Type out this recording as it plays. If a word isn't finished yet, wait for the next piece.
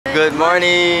Good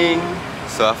morning!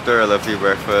 So after a lovely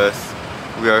breakfast,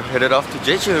 we are headed off to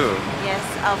Jeju. Yes,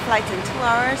 our flight's in 2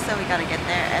 hours, so we gotta get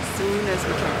there as soon as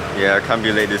we can. Yeah, I can't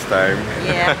be late this time.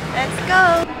 Yeah, let's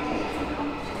go!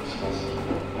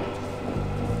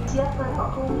 지하철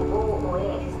버킹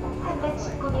 555에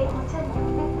 319개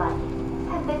 9,600번,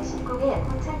 319개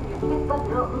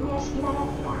 9,600번으로 운행하시기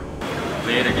바랍니다.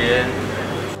 Late again.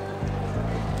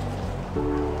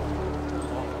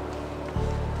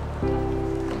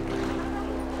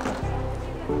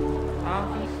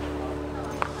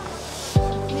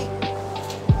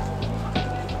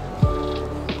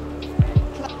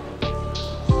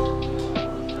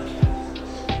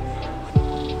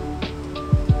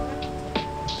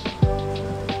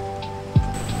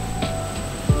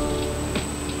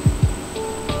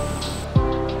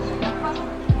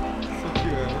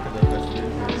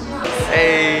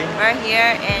 Hey! We're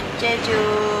here in Jeju.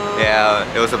 Yeah,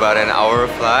 it was about an hour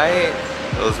flight.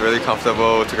 It was really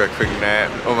comfortable. We took a quick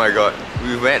nap. Oh my god,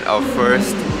 we met our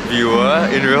first viewer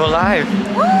in real life.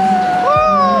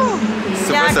 Woo!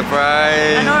 Super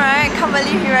surprised. I know, right? Can't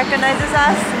believe he recognizes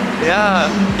us.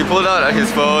 Yeah, he pulled out his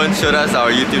phone, showed us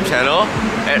our YouTube channel,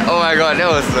 and oh my god,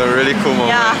 that was a really cool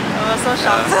moment. Yeah, I was so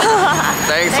shocked.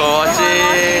 Thanks for watching.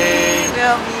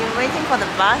 We'll be waiting for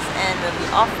the bus and we'll be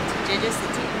off to Jeju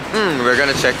City. We're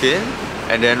gonna check in,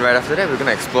 and then right after that, we're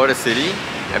gonna explore the city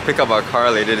and pick up our car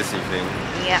later this evening.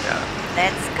 Yeah.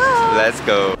 Let's go. Let's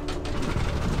go.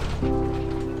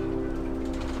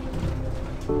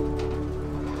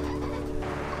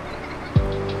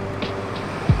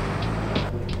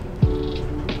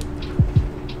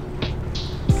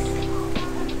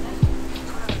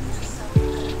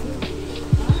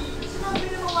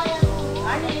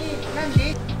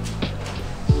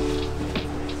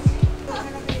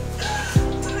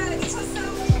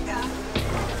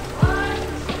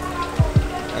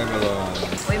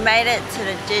 We made it to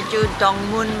the Jeju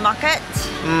Dongmun Market.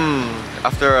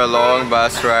 After a long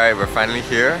bus ride, we're finally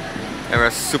here, and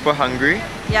we're super hungry.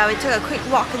 Yeah, we took a quick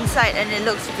walk inside and it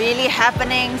looks really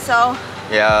happening, so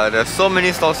Yeah, there's so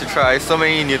many stalls to try, so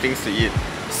many new things to eat.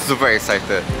 Super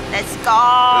excited. let's go!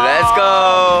 Let's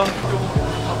go!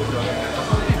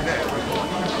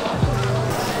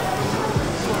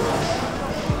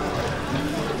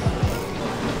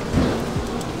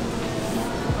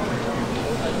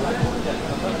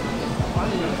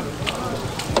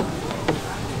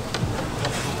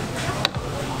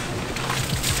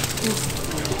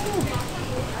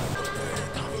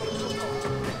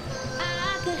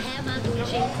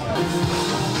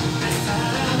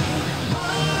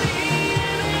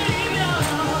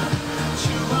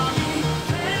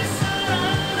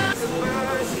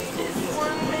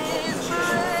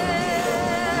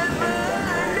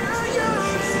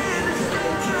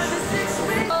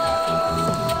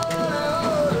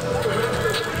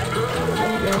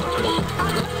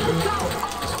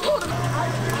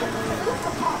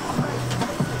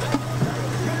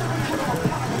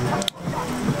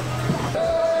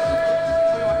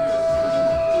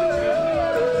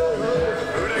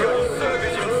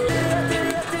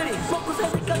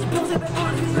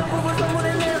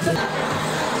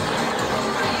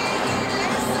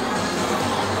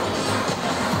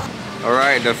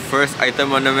 Alright, the first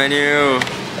item on the menu.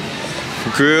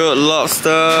 Grilled lobster!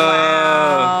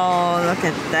 Wow, look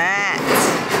at that!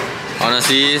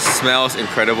 Honestly, smells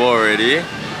incredible already.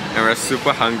 And we're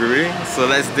super hungry, so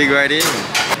let's dig right in.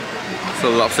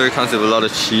 So lobster comes with a lot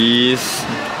of cheese.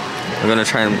 We're gonna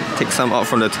try and take some out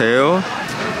from the tail.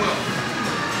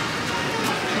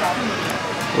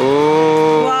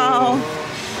 Oh! Wow!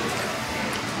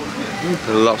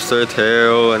 The lobster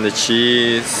tail and the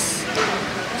cheese.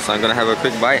 So I'm gonna have a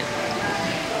quick bite.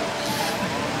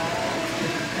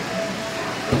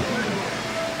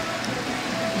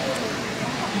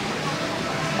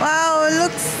 Wow, it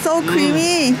looks so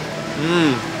creamy!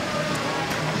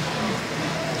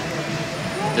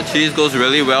 The cheese goes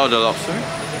really well with the lobster.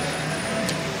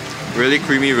 Really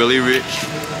creamy, really rich.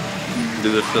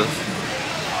 Delicious.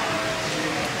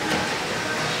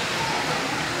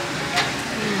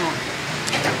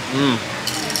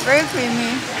 Very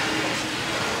creamy.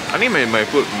 I think I might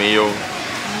put mayo.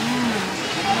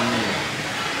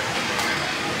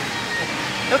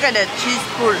 Look at the cheese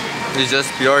pool. It's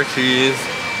just pure cheese.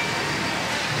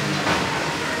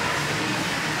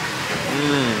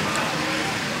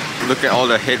 Look at all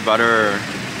the head butter.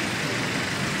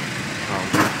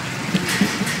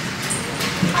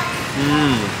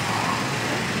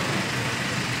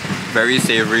 Very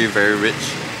savory, very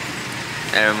rich.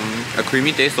 And a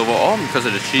creamy taste overall because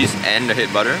of the cheese and the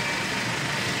head butter.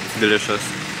 Delicious.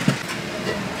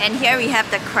 And here we have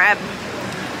the crab.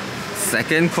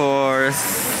 second course.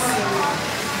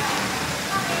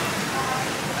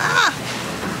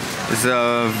 It's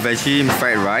a veggie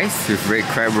fried rice with red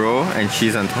crab roll and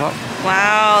cheese on top.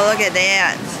 Wow, look at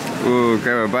that. Ooh,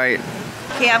 grab a bite.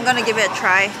 Okay, I'm gonna give it a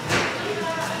try.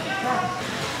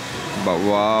 But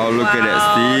wow, look at that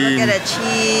steam. Look at the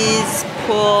cheese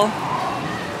pull.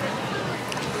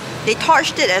 They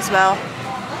torched it as well.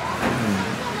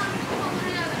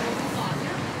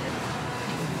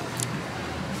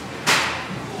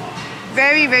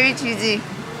 Very, very cheesy.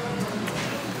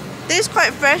 Tastes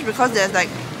quite fresh because there's like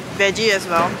veggie as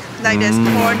well. Like there's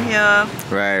corn here.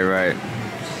 Right, right.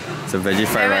 It's a veggie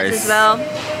fried Carrots rice. as well.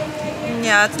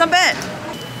 Yeah, it's not bad.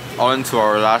 On to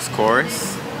our last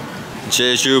course.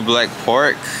 Jeju black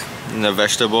pork in a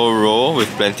vegetable roll with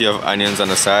plenty of onions on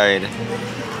the side.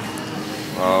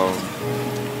 Wow.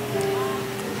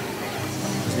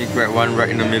 Let me grab one right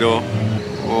in the middle.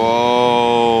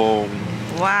 Whoa.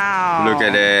 Wow. Look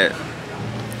at that.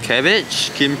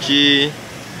 Cabbage, kimchi,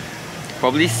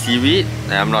 probably seaweed,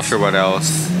 and I'm not sure what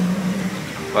else.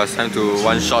 But it's time to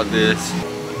one-shot this.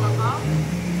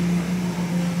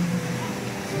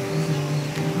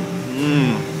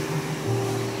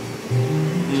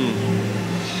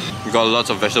 We got lots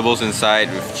of vegetables inside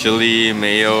with chili,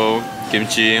 mayo,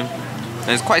 kimchi, and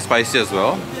it's quite spicy as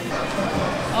well.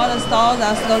 All the stalls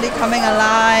are slowly coming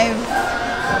alive.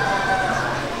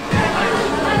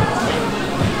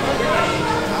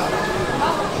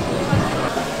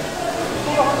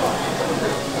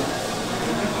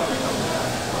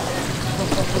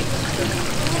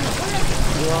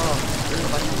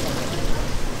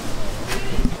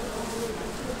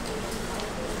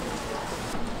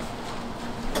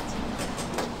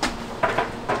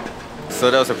 So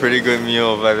that was a pretty good meal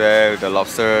over there with the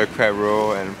lobster crab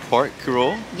roll and pork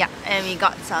roll. Yeah, and we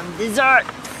got some dessert.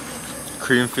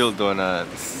 Cream-filled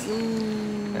donuts.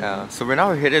 Yeah, so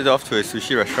we're headed off to a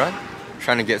sushi restaurant,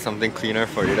 trying to get something cleaner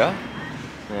for Ida.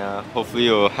 Yeah, hopefully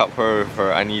it will help her with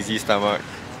her uneasy stomach.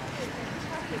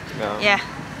 Yeah,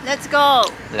 let's go.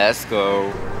 Let's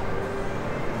go.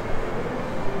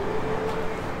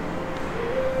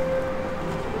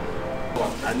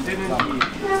 안 되는지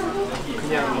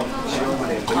그냥 지원을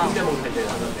해. 혼자 먹을 때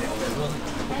하는데.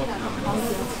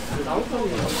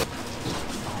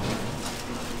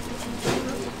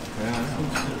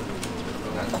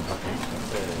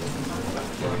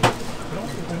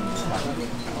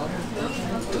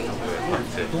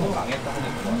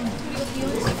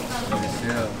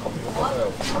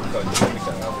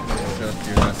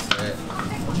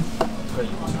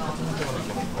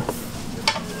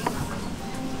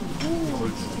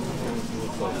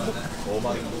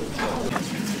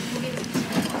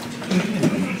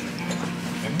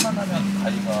 웬만하면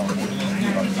가위가 오르는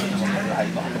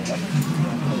가위가 한 번만.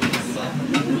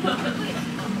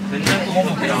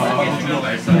 된장국은 그냥 주로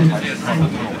말씀해주셔서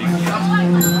드릴게요.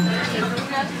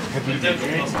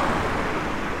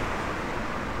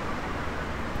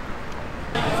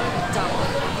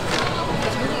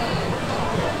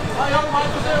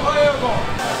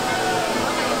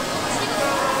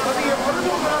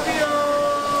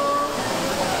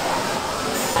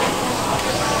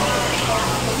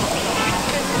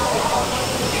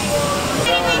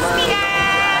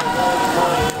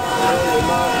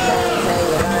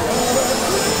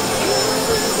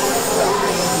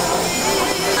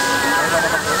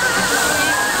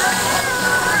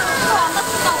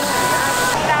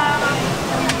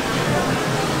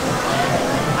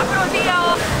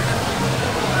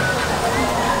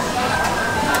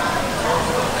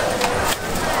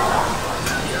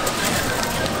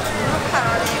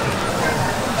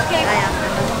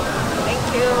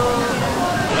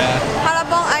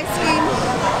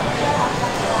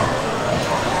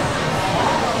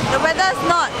 The weather's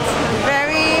not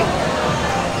very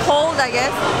cold, I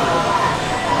guess.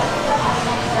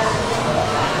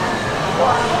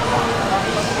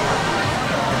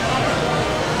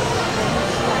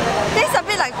 Tastes a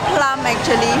bit like plum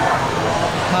actually.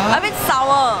 A bit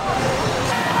sour.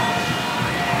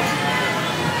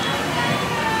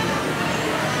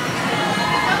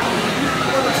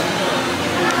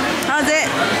 How's it?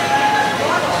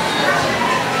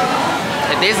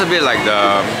 It tastes a bit like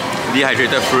the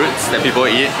dehydrated fruits that people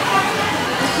eat.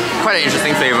 Quite an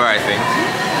interesting flavor, I think.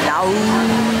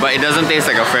 But it doesn't taste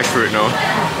like a fresh fruit, no.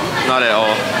 Not at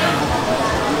all.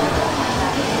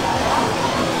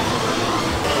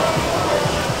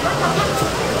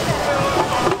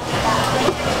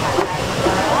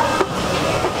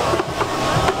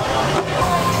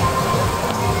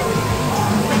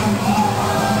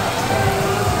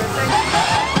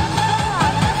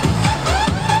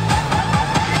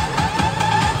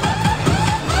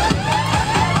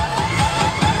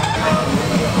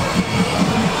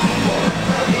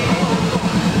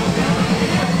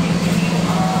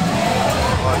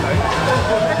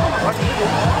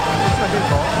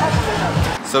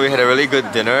 So we had a really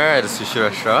good dinner at the sushi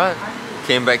restaurant.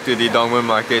 Came back to the Dongmun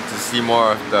Market to see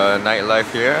more of the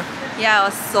nightlife here. Yeah, it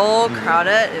was so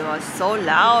crowded, it was so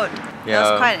loud. It Yeah.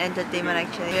 was quite an entertainment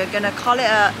actually. We're gonna call it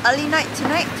a early night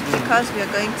tonight because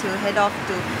we're going to head off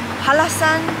to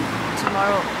Halasan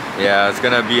tomorrow. Yeah, it's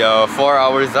gonna be a 4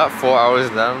 hours up, 4 hours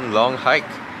down, long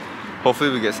hike. Hopefully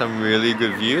we get some really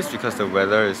good views because the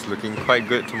weather is looking quite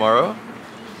good tomorrow.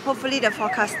 Hopefully the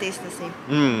forecast stays the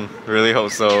same. Really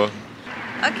hope so.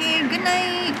 Okay, good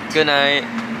night! Good night.